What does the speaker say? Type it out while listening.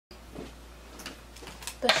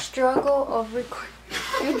The struggle of recording.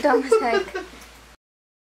 You're dumb as heck.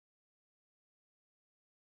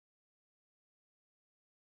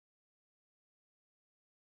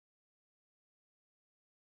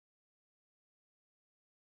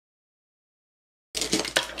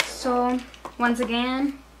 So once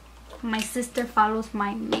again, my sister follows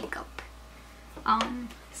my makeup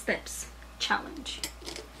steps challenge.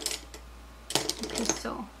 Okay,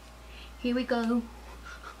 so here we go.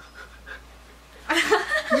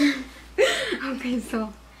 Okay,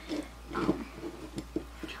 so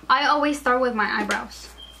I always start with my eyebrows.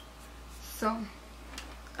 So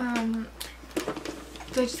do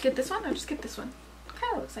I just get this one or just get this one?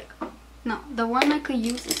 Kind of looks like. no, the one I could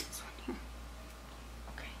use is this one here.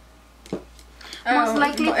 Okay. Most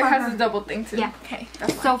likely it for has her. A double thing too. Yeah. Okay.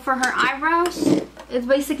 That's fine. So for her eyebrows, it's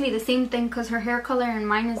basically the same thing because her hair color and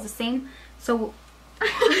mine is the same. So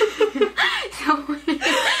so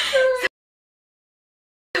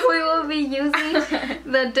we will be using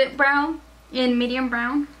the Dip Brow in medium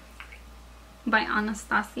brown by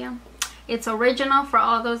Anastasia. It's original for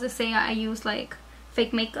all those that say I use like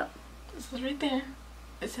fake makeup. This is right there.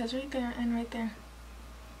 It says right there and right there.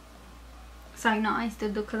 Sorry, no, I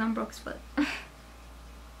still do because I'm broke as fuck.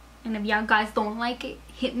 And if y'all guys don't like it,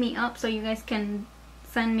 hit me up so you guys can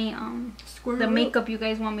send me the makeup you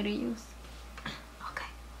guys want me to use. Okay.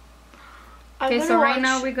 Okay, so right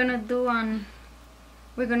now we're gonna do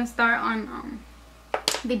we're gonna start on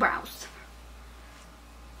the brows.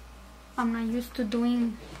 I'm not used to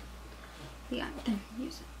doing the eye, then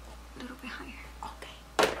use it a little bit higher. Okay.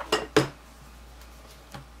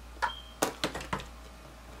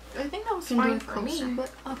 I think that was Can do fine it for me, closer.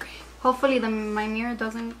 but okay. Hopefully my mirror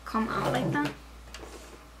doesn't come out like that.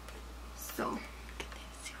 So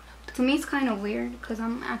to me it's kind of weird because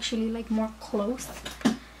I'm actually like more close.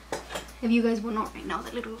 If you guys will know right now,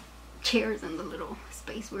 the little chairs and the little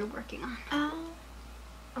space we're working on.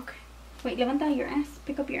 Okay. Wait, levanta your ass.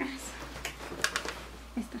 Pick up your ass.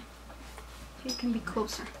 Esta. So you can be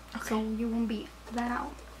closer. Okay. So you won't be that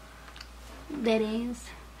out. That is.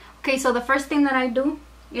 Okay, so the first thing that I do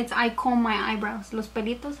is I comb my eyebrows. Los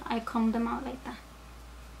pelitos, I comb them out like that.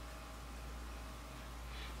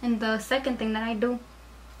 And the second thing that I do,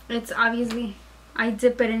 it's obviously, I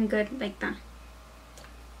dip it in good like that.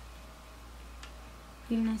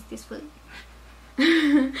 You nasty as foot.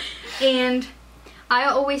 And I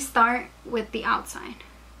always start with the outside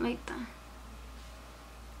like that.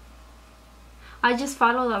 I just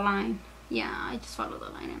follow the line. Yeah, I just follow the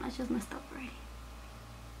line and I just messed up already.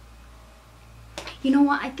 You know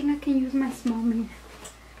what? I think I can use my small mirror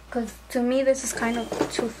because to me this is kind of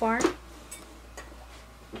too far.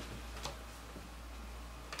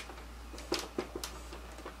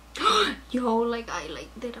 Yo, like I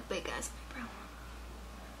did a big ass eyebrow.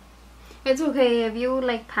 It's okay if you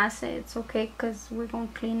like pass it. It's okay because we're gonna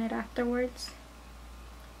clean it afterwards.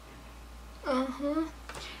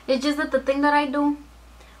 It's just that the thing that I do,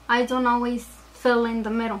 I don't always fill in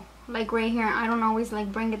the middle. Like right here, I don't always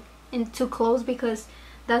like bring it in too close because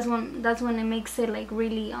that's when it makes it like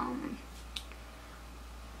really I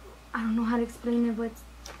don't know how to explain it, but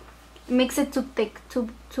it makes it too thick,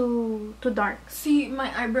 too dark. See,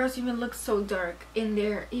 my eyebrows even look so dark in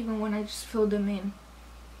there even when I just fill them in.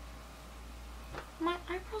 My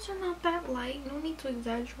eyebrows are not that light. No need to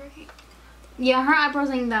exaggerate. Yeah, her eyebrows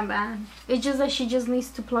ain't that bad. It's just that she just needs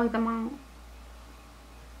to plug them out.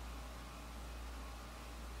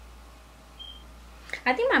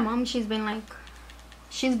 I think my mom, she's been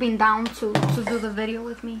down to do the video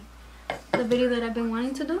with me. The video that I've been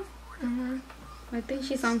wanting to do. I think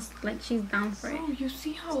she sounds like she's down for it. Oh, you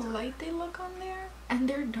see how light they look on there? And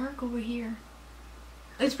they're dark over here.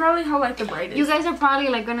 It's probably how like the bright is. You guys are probably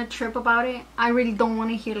like gonna trip about it. I really don't want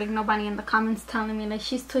to hear like nobody in the comments telling me like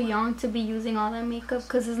she's too young to be using all that makeup,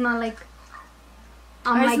 because it's not like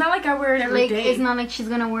it's not like I wear it every day. It's not like she's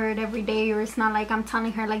gonna wear it every day, or it's not like I'm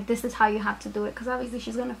telling her like this is how you have to do it, because obviously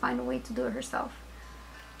she's gonna find a way to do it herself.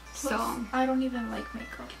 Plus, so I don't even like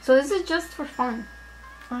makeup. So this is just for fun.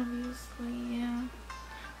 Obviously, yeah.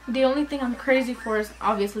 The only thing I'm crazy for is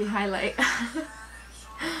obviously highlight.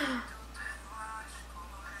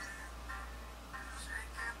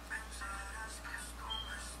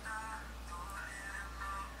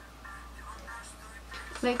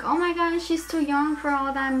 Like, oh my god, she's too young for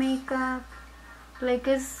all that makeup. Like,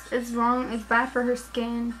 it's wrong. It's bad for her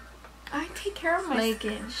skin. I take care of my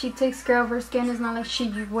skin. She takes care of her skin. It's not like she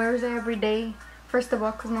wears it every day. First of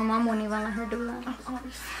all, because my mom won't even let her do that.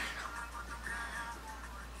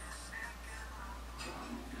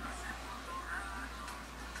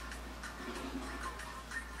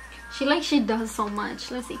 She does so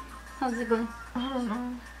much. Let's see. How's it going? I don't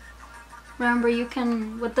know. Remember, you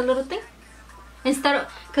can with the little thing. Instead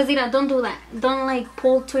of, cause don't do that. Don't like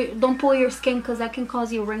don't pull your skin, cause that can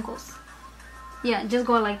cause you wrinkles. Yeah, just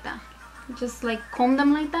go like that. Just like comb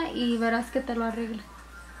them like that, y verás que te lo arregle.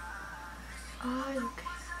 Oh, okay.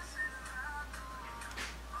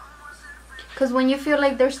 Cause when you feel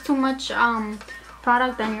like there's too much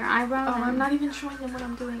product on your eyebrows. Oh, I'm not even showing them what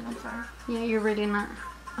I'm doing. I'm sorry. Yeah, you're really not.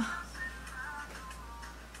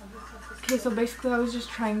 Okay, so basically I was just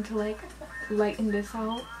trying to like lighten this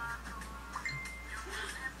out.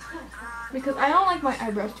 Because I don't like my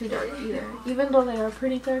eyebrows too dark either. Even though they are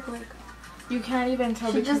pretty dark, like you can't even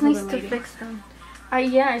tell. She just needs to fix them. I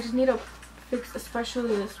just need to fix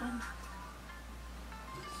especially this one.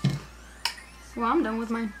 Well, I'm done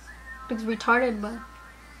with mine. Looks retarded, but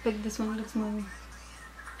like this one looks more.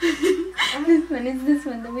 This one is this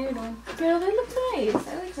one, the weird one. Girl, they look nice.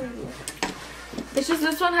 I like how they look. It's just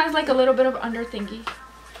this one has like a little bit of under thingy.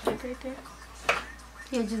 Like right there.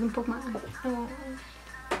 Yeah, just don't poke my eye. Oh.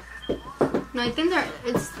 No, I think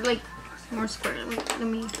it's like more square. Wait, let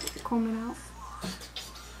me comb it out.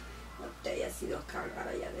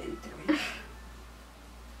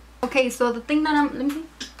 Okay, so the thing that let me see.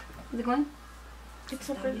 Is it going?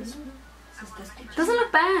 Except for this one. Doesn't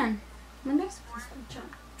look bad. ¿Entiendes?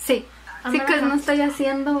 Sí. Sí, que no estoy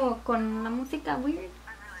haciendo con la música weird.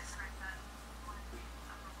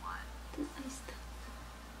 Ahí está.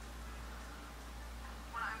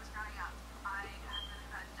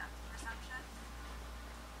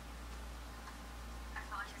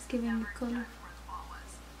 It's giving me color.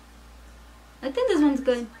 I think this one's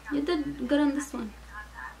good. You did good on this one.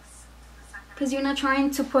 Because you're not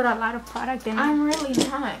trying to put a lot of product in it. I'm really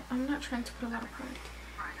not. I'm not trying to put a lot of product.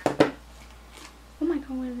 Oh my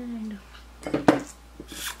god, what did I do?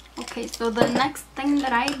 Okay, so the next thing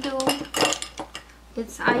that I do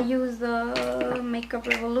is I use the Makeup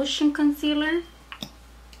Revolution concealer.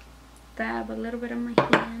 Dab a little bit on my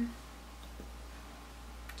hand.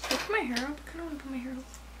 Should I put my hair up? I kind of want to put my hair up.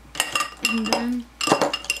 And then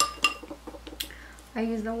I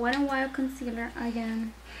use the Wet n Wild concealer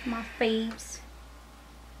again, my faves.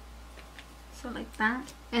 So like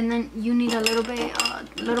that, and then you need a little bit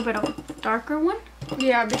of darker one.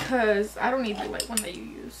 Yeah, because I don't need the light one that you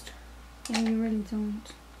used. Yeah, you really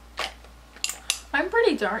don't. I'm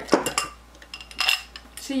pretty dark.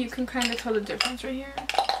 So you can kind of tell the difference right here.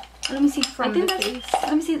 Let me see. From the face.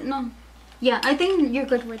 Let me see. No. Yeah, I think you're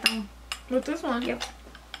good with that one. With this one? Yep.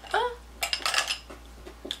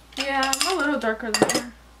 Yeah, I'm a little darker than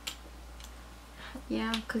her.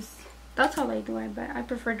 Yeah, because that's how I do it, but I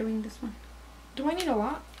prefer doing this one. Do I need a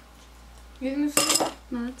lot? You think this is enough?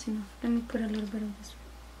 No, that's enough. Let me put a little bit of this one.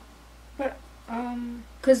 But,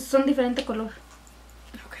 because son diferente color.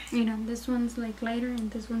 Okay. You know, this one's like lighter and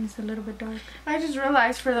this one's a little bit dark. I just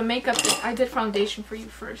realized for the makeup thing, I did foundation for you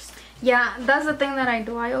first. Yeah, that's the thing that I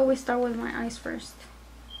do. I always start with my eyes first.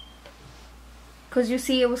 Because you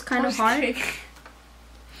see, it was kind of hard.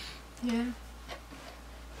 Yeah.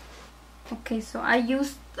 Okay, so I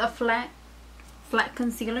used a flat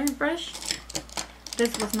concealer brush.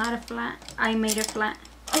 This was not a flat. I made it flat.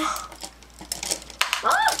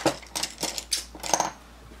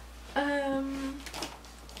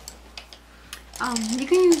 You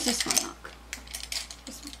can use this one, look.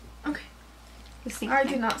 This one. Okay. The same I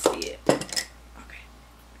thing. do not see it. Okay.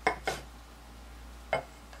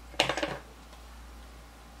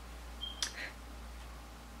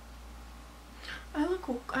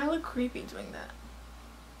 I look creepy doing that.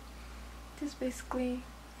 Just basically.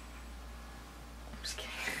 I'm just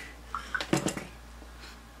kidding. Okay.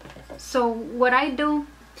 So what I do,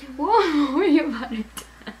 whoa, worry about it.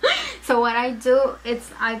 So what I do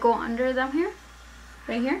is I go under them here,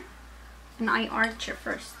 right here, and I arch it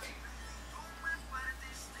first.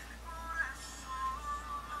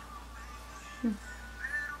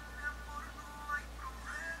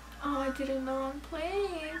 Oh, I did it in the wrong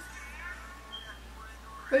place.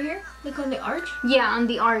 Right here? Like on the arch? Yeah, on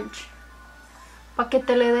the arch. Pa que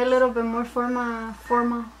te le dé a little bit more forma,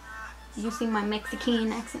 using my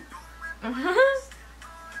Mexican accent.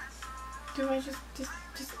 Do I just,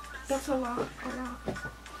 that's a lot.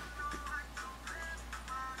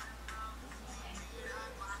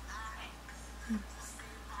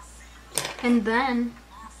 And then,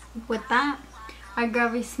 with that, I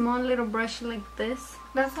grab a small little brush like this.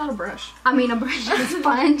 That's not a brush. I mean a brush, a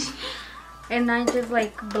sponge. And I just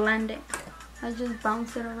like blend it. I just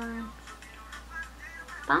bounce it around.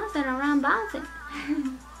 Bounce it around, bounce it.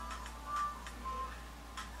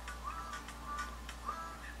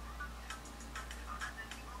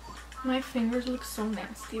 My fingers look so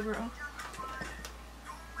nasty, bro.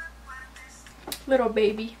 Little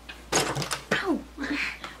baby. Ow.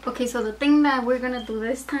 Okay, so the thing that we're gonna do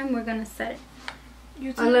this time, we're gonna set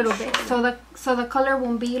it a little bit, so the color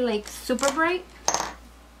won't be like super bright.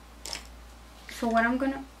 So what I'm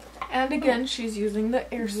gonna, and again, she's using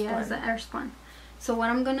the air spun. Yeah, the air spun. So what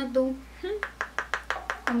I'm gonna do,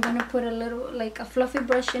 I'm gonna put a little, like a fluffy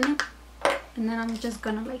brush in it, and then I'm just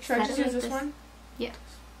gonna like. Should I just use this one? Yeah.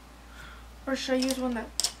 Or should I use one that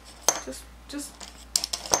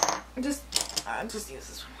just use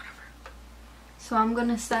this one, whatever. So I'm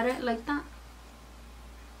gonna set it like that.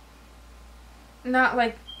 Not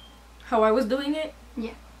like how I was doing it.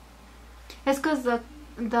 Yeah. It's cause the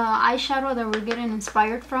eyeshadow that we're getting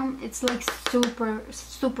inspired from, it's like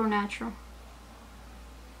super natural.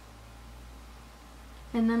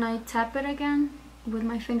 And then I tap it again with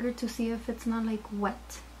my finger to see if it's not like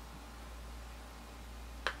wet.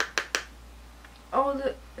 Oh,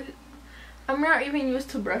 I'm not even used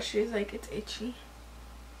to brushes, like it's itchy.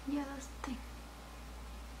 Yeah, that's the thing.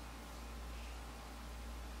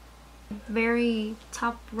 Very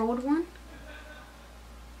top road one.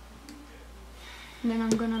 And then I'm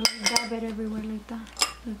gonna like dab it everywhere like that.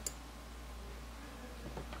 Look.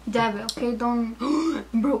 Dab it, okay? Don't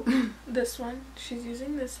broke. This one. She's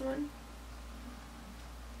using this one.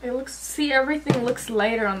 It looks, see, everything looks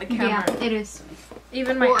lighter on the camera. Yeah, it is.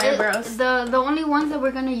 Even my eyebrows. The only ones that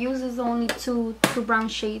we're gonna use is the only two brown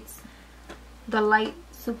shades. The light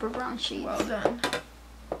super brown shades. Well done.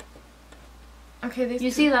 Okay, these you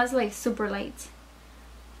see that's like super light.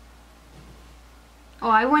 Oh,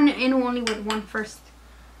 I went in only with one first.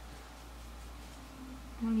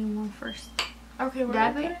 Only one first. Okay, where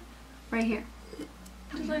dab it right here.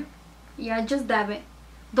 Just like, yeah, just dab it.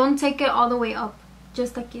 Don't take it all the way up.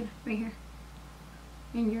 Just like it right here.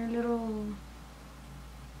 In your little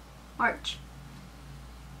arch.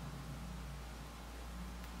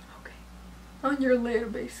 okay. On your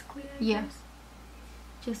lid, basically. I yeah. guess.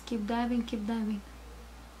 Just keep dabbing, keep dabbing.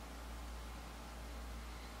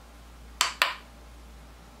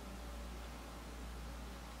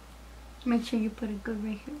 Make sure you put it good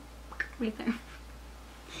right here. Right there.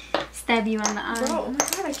 Stab you on the eye. Bro, oh my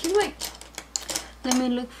god, I keep like... Let me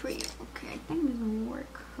look for you. Okay, I think this will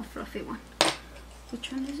work. A fluffy one.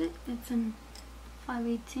 Which one is it? It's in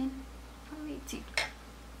 518. 518.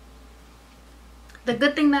 The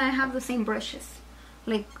good thing that I have the same brushes.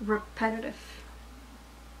 Like repetitive.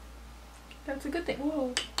 That's a good thing.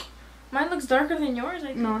 Whoa. Mine looks darker than yours, I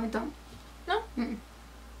think. No, I don't. No? Mm-mm.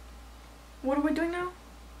 What are we doing now?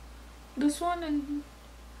 This one and...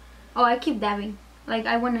 Oh, I keep dabbing. Like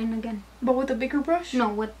I went in again. But with a bigger brush? No,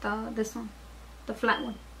 with this one. The flat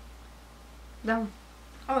one. That one.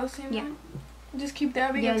 Oh, the same yeah. one? Just keep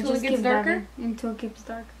dabbing until it gets darker? Until it gets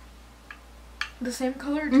dark. The same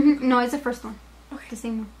color? Mm-hmm. No, it's the first one. Okay. The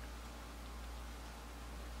same one.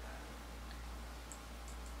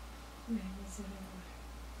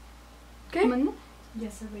 Okay?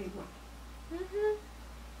 Yes, Mm-hmm.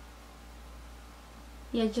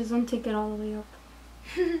 Yeah, just don't take it all the way up.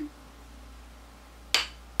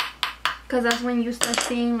 Because that's when you start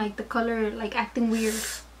seeing like the color like acting weird.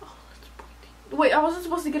 Oh, that's pointing. Wait, I wasn't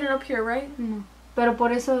supposed to get it up here, right? No. Pero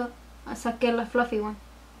por eso saqué la fluffy one.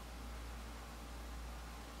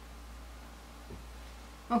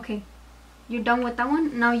 Okay. You're done with that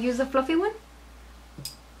one? Now use the fluffy one.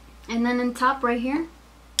 And then on top right here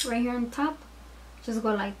on top, just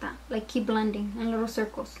go like that. Like keep blending in little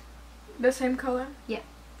circles. The same color? Yeah.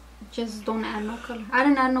 Just don't add no color. I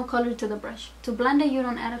didn't add no color to the brush. To blend it, you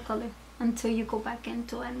don't add a color until you go back in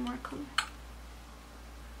to add more color.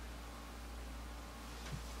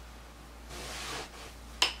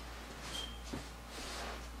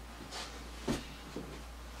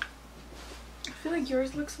 I feel like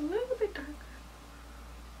yours looks a little bit darker.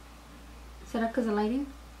 Is that because of lighting?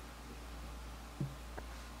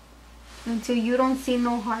 Until you don't see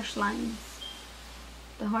no harsh lines.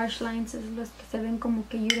 The harsh lines is los que se ven como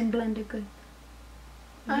que you didn't blend it good.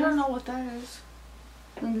 I don't know what that is.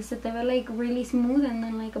 Donde se te ve like really smooth and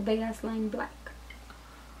then like a big ass line black.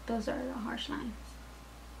 Those are the harsh lines.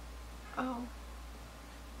 Oh.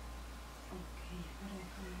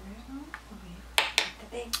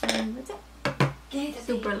 And that's it.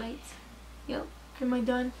 Super light. Yep. Am I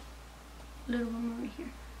done? A little bit more right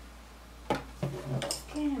here.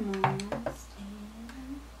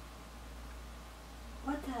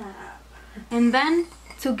 What up? And then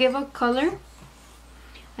to give a color,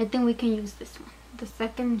 I think we can use this one. The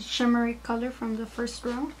second shimmery color from the first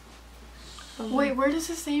row. Wait, where does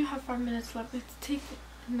it say you have 5 minutes left? It's taking...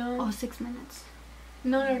 No. Oh, 6 minutes.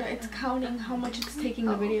 No, it's counting how much it's taking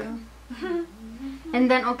the video. Okay. And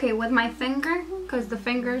then, okay, with my finger, because the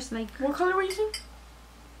fingers, like... What color were you using?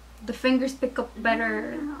 The fingers pick up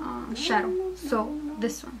better shadow. So,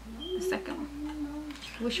 this one. The second one.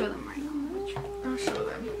 We'll show them right now. I'll show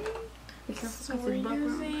them. Be careful, So 'cause it's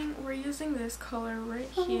background. we're using this color right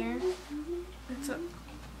here. It's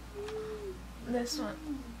this one.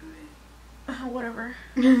 Whatever.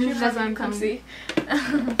 That's what I'm can see.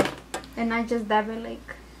 And I just dab it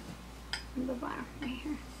like on the bottom right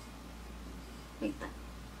here. Like that.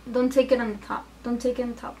 Don't take it on the top. Don't take it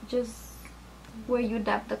on top. Just where you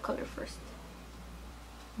dab the color first.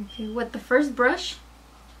 Okay, with the first brush,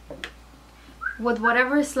 with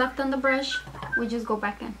whatever is left on the brush, we just go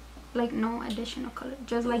back in. Like no additional color.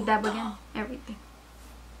 Just like dab again. Everything.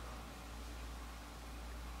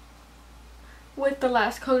 With the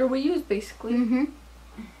last color we used, basically. Okay,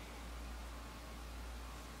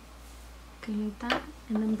 like that.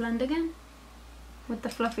 And then blend again with the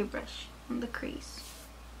fluffy brush on the crease.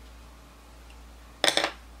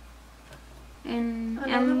 And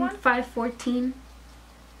Another one? M514.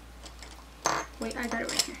 Wait, I got it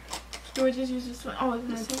right here. Do we just use this one? Oh,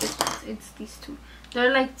 No, this it's, one. it's these two.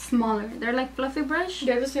 They're like smaller. They're like fluffy brush.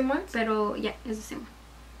 They're the same ones? Pero yeah, it's the same one.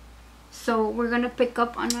 So we're gonna pick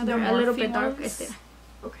up another The a little bit Morphe dark. ones? Este.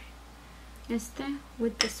 Okay. Este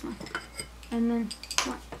with this one. And then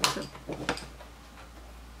one, two.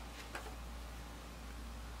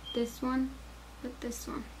 This one with this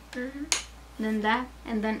one. Then that,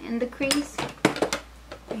 and then in the crease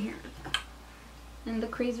right here. In the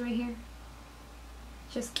crease right here.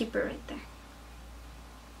 Just keep it right there.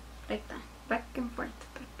 Like that. Back and forth,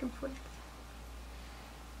 back and forth.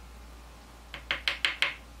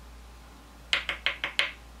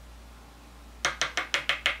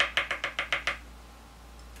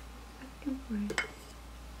 Back and forth.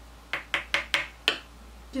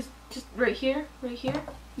 Just right here? Right here?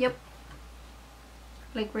 Yep.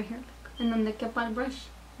 Like right here. Like. And then the kepal brush.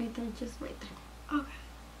 Right there, just right there. Okay.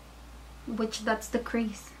 Which that's the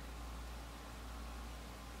crease.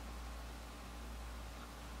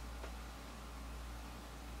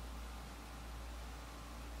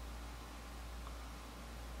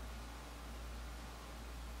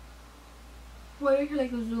 Why are you like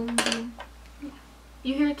zoom? Yeah.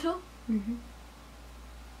 You hear it too?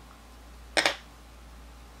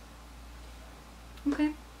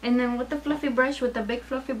 Okay. And then with the fluffy brush, with the big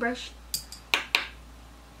fluffy brush,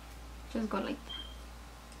 just go like that.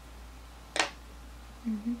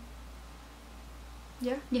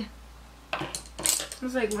 Yeah? Yeah. I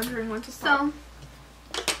was like wondering when to stop.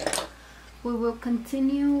 So, we will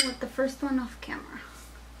continue with the first one off camera.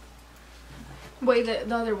 Wait,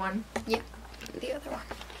 the other one. Yeah, the other one.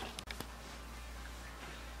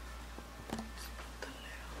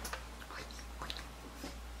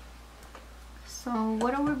 So,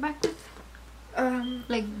 what are we back with?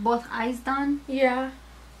 Like both eyes done? Yeah.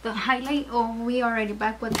 The highlight, or we already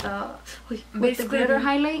back with the Basically glitter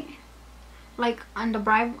highlight, like on the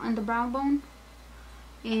brow bone,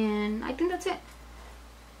 and I think that's it.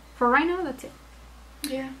 For right now, that's it.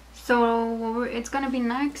 Yeah. So what it's gonna be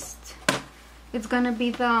next, it's gonna be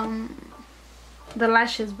the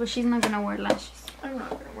lashes, but she's not gonna wear lashes. I'm not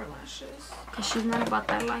gonna wear lashes. Cause she's not about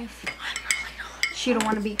that life. She don't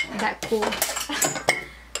want to be that cool.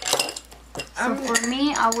 So for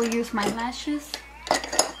me, I will use my lashes. I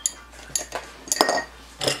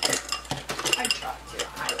tried to.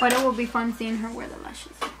 But it will be fun seeing her wear the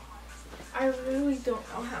lashes. I really don't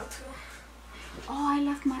know how to. Oh, I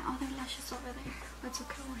left my other lashes over there. That's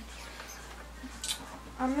okay. I'll wear these.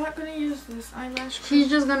 I'm not gonna use this eyelash. She's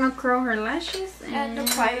just gonna curl her lashes and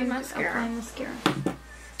apply mascara. Apply mascara.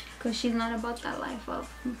 Cause she's not about that life of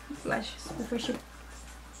lashes before she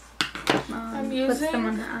puts them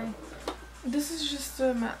on her eye. This is just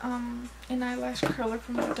an eyelash curler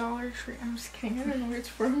from the Dollar Tree. I'm just kidding. I don't know where it's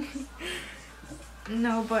from.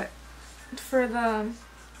 No, but for the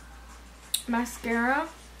mascara,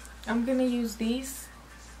 I'm gonna use these.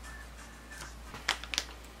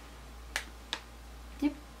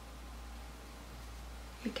 Yep.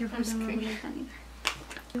 Be careful, I'm just don't rub it kidding. like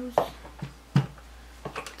that either. Use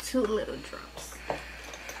 2 little drops.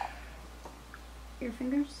 Your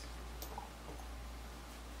fingers.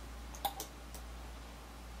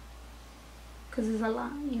 Cause it's a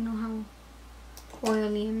lot. You know how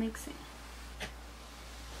oily it makes it.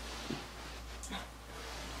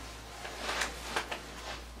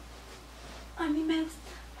 A mí me gusta.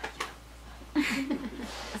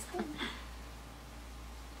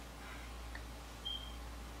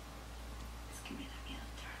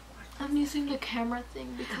 I'm using the camera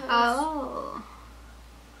thing because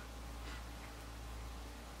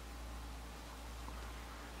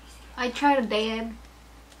I try to dab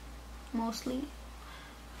mostly.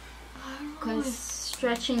 Because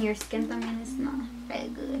stretching your skin, I mean, it's not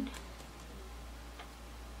that good.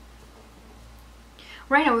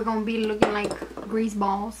 Right now we're going to be looking like grease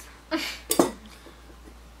balls.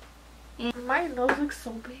 My nose looks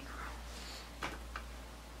so big.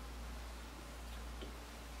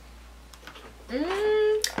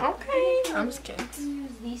 Okay. I'm just kidding.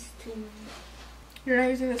 Use these two. You're not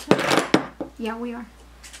using this one? Yeah, we are.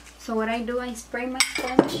 So what I do, I spray my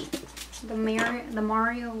sponge, the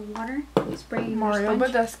Mario water. Spray Mario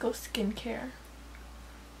sponge, Badescu skincare.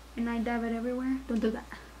 and I dab it everywhere. Don't do that.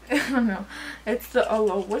 I don't know. It's the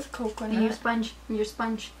aloe with coconut. And your sponge. Your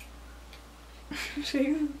sponge. Should I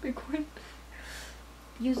use the big one?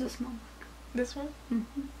 Use the small one. This one?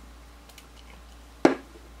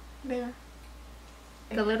 There.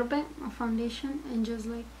 A little bit of foundation and just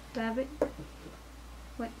like dab it.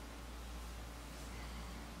 Wait.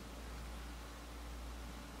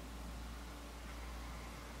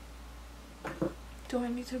 Do I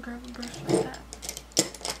need to grab a brush like that?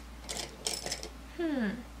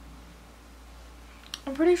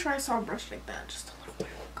 I'm pretty sure I saw a brush like that just a little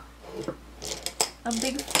while ago. A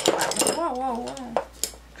big flat one. Whoa, whoa, whoa.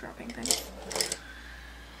 Dropping things. Did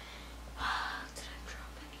I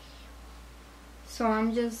drop any? So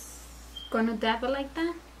I'm just gonna dab it like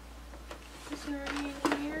that. Is there any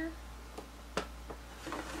in here?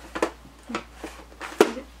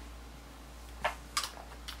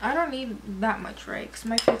 I don't need that much, right? Because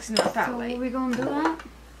my face is not that So light. we're gonna do that.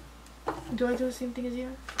 Do I do the same thing as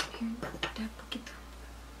you? Here, dab poquito.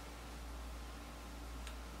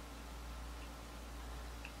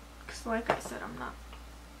 Because like I said, I'm not.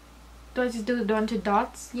 Do I just do it onto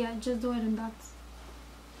dots? Yeah, just do it in dots.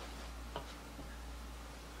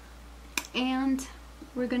 And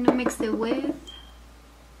we're gonna mix it with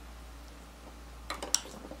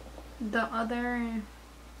the other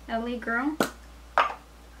LA girl.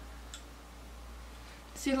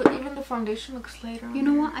 See, look, even the foundation looks lighter. You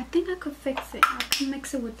know what? I think I could fix it. I can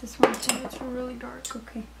mix it with this one too. It's really dark.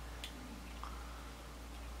 Okay.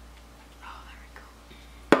 Oh, there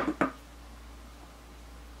we go.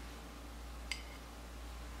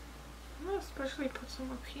 I'm gonna especially put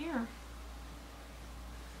some up here.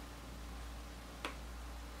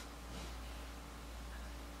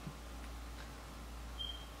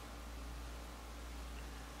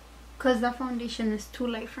 Cause that foundation is too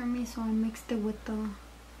light for me, so I mixed it with the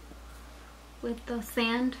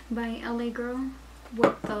Sand by LA Girl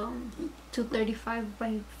with the 235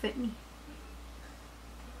 by Fit Me.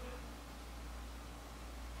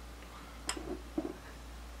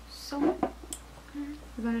 So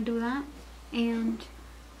we're gonna do that, and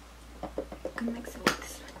I'm gonna mix it with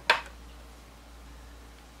this.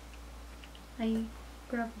 I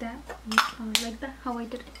grabbed that like that, how I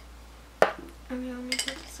did it. Oh yeah, let me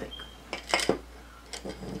put this like.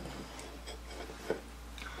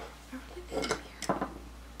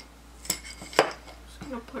 Just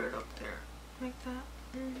gonna put it up there like that.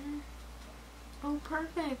 Oh,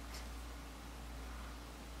 perfect.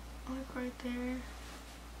 Like right there.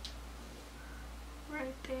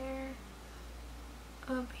 Right there.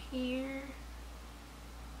 Up here.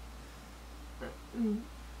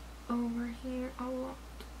 Over here. A lot.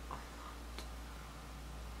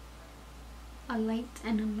 A light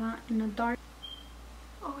and a lot and a dark.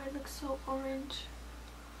 Oh, it looks so orange.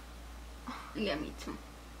 Yeah, me too.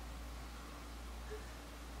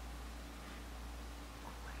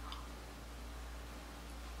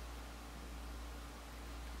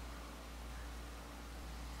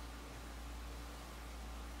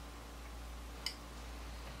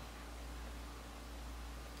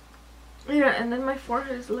 Yeah, and then my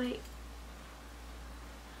forehead is light.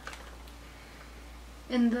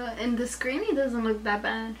 In the screen, it doesn't look that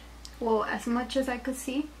bad. Well, as much as I could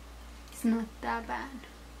see, it's not that bad.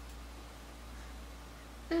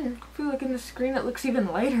 I feel like in the screen it looks even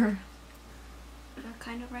lighter.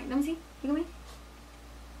 Kind of right. Let me see. Look at me.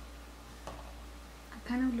 I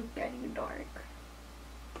kind of look very dark.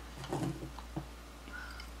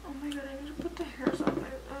 Oh my god, I need to put the hairs out of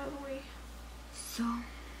the way. So,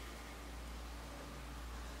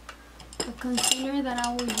 the concealer that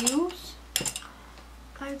I will use.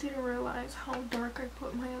 I didn't realize how dark I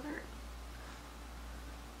put my other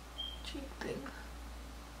cheek thing.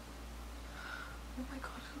 Oh my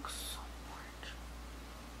god, it looks so orange.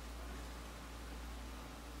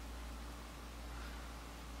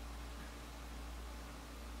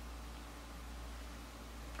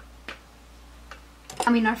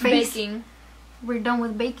 I mean, our face. Baking. We're done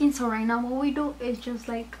with baking, so right now what we do is just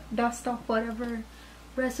like dust off whatever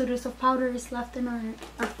residues of powder is left in our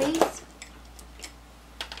face.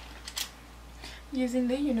 using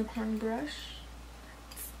the unicorn brush.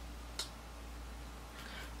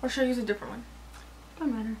 Or should I use a different one?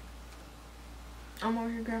 Don't matter. I'm over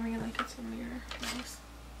here grabbing it like it's a mirror. Nice.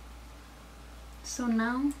 So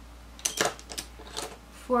now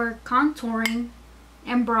for contouring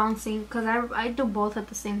and bronzing, because I do both at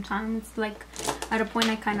the same time. It's like at a point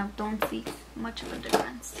I kind of don't see much of a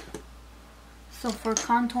difference. So for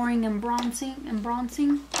contouring and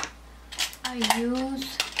bronzing, I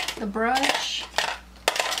use the brush.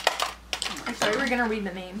 I thought we were gonna read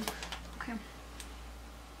the name. Okay.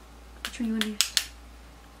 Which one you want to use?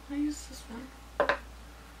 I use this one.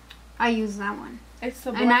 I use that one. It's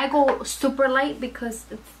the black. And I go super light because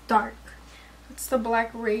it's dark. It's the Black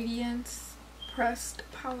Radiance pressed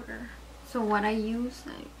powder. So what I use,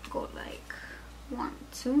 I go like 1,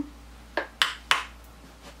 2.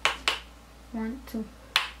 1, 2.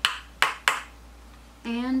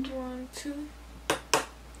 And 1, 2.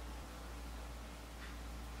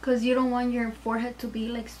 because you don't want your forehead to be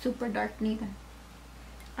like super dark neither.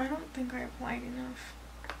 I don't think I applied enough.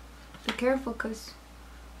 Be careful, because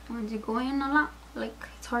once you go in a lot, like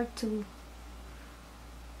it's hard to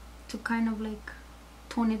kind of like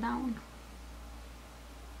tone it down.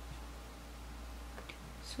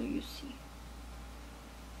 So you see.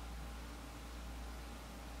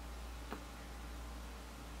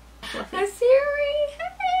 Hi Siri!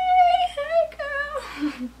 Hey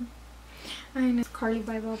girl! I know. It's Carly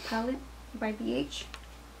by Bell palette by BH.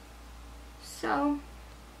 So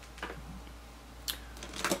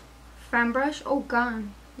fan brush. Oh god,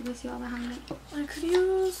 you can see all the highlight. I could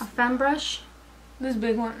use A fan brush. this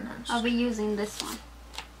big one. No, I'll be using this one,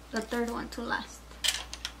 the third one to last.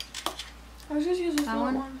 I was just using That that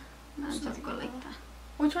one? one. No, just go like that.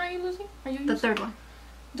 Which one are you using? Are you The using? third one.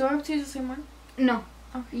 Do I have to use the same one? No.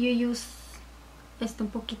 Okay. You use un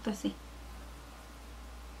poquito así.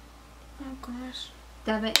 Oh gosh.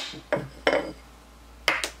 Dab it.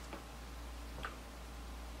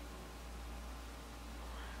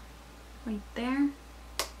 Right there.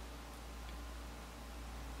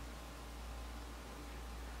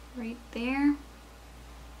 Right there.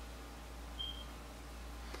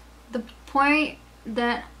 The point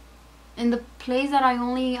that in the place that I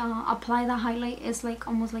only apply the highlight is like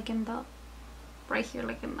almost like in the right here,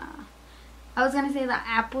 like in the, I was gonna say the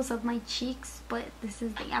apples of my cheeks, but this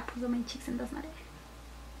is the apples of my cheeks and that's not it.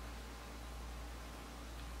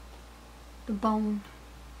 The bone.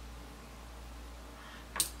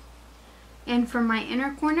 And for my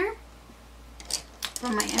inner corner,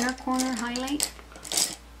 highlight,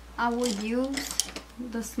 I will use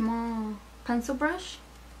the small pencil brush.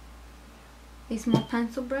 A small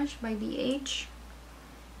pencil brush by BH.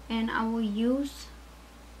 And I will use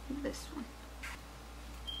this one.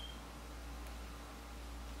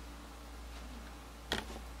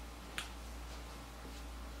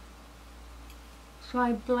 So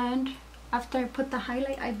I blend, after I put the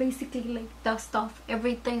highlight, I basically like dust off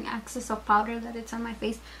everything excess of powder that it's on my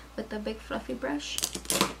face with the big fluffy brush.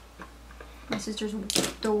 My sister's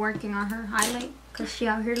still working on her highlight because she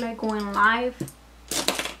out here like going live.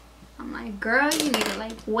 I'm like, girl, you need to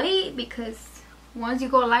like wait, because once you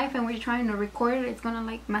go live and we're trying to record it, it's gonna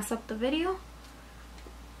like mess up the video.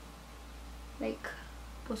 Like,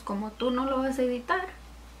 pues como tú no lo vas a editar,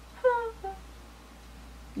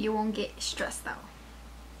 you won't get stressed out.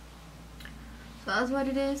 So that's what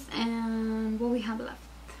it is. And what we have left,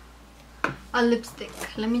 a lipstick.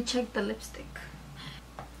 Let me check the lipstick.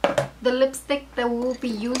 The lipstick that we'll be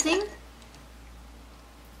using,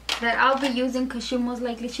 that I'll be using, because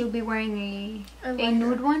she'll be wearing a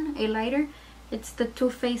nude one, a lighter. It's the Too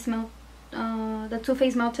Faced Melted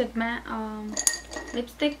Matte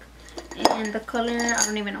lipstick, and the color I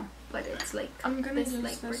don't even know, but it's like, I'm gonna use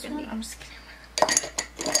like this burgundy. one. I'm just kidding.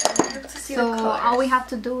 So all we have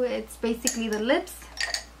to do is basically the lips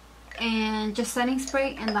and just setting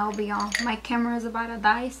spray, and that'll be all. My camera is about to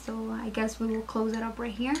die, so I guess we will close it up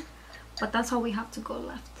right here, but that's all we have to go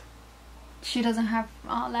left. She doesn't have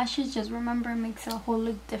lashes, just remember, it makes a whole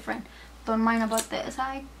look different. Don't mind about this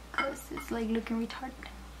eye, because it's like looking retarded.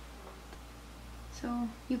 So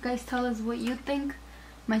you guys tell us what you think.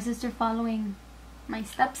 My sister following my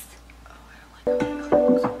steps. Oh, I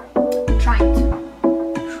don't like it. Trying to.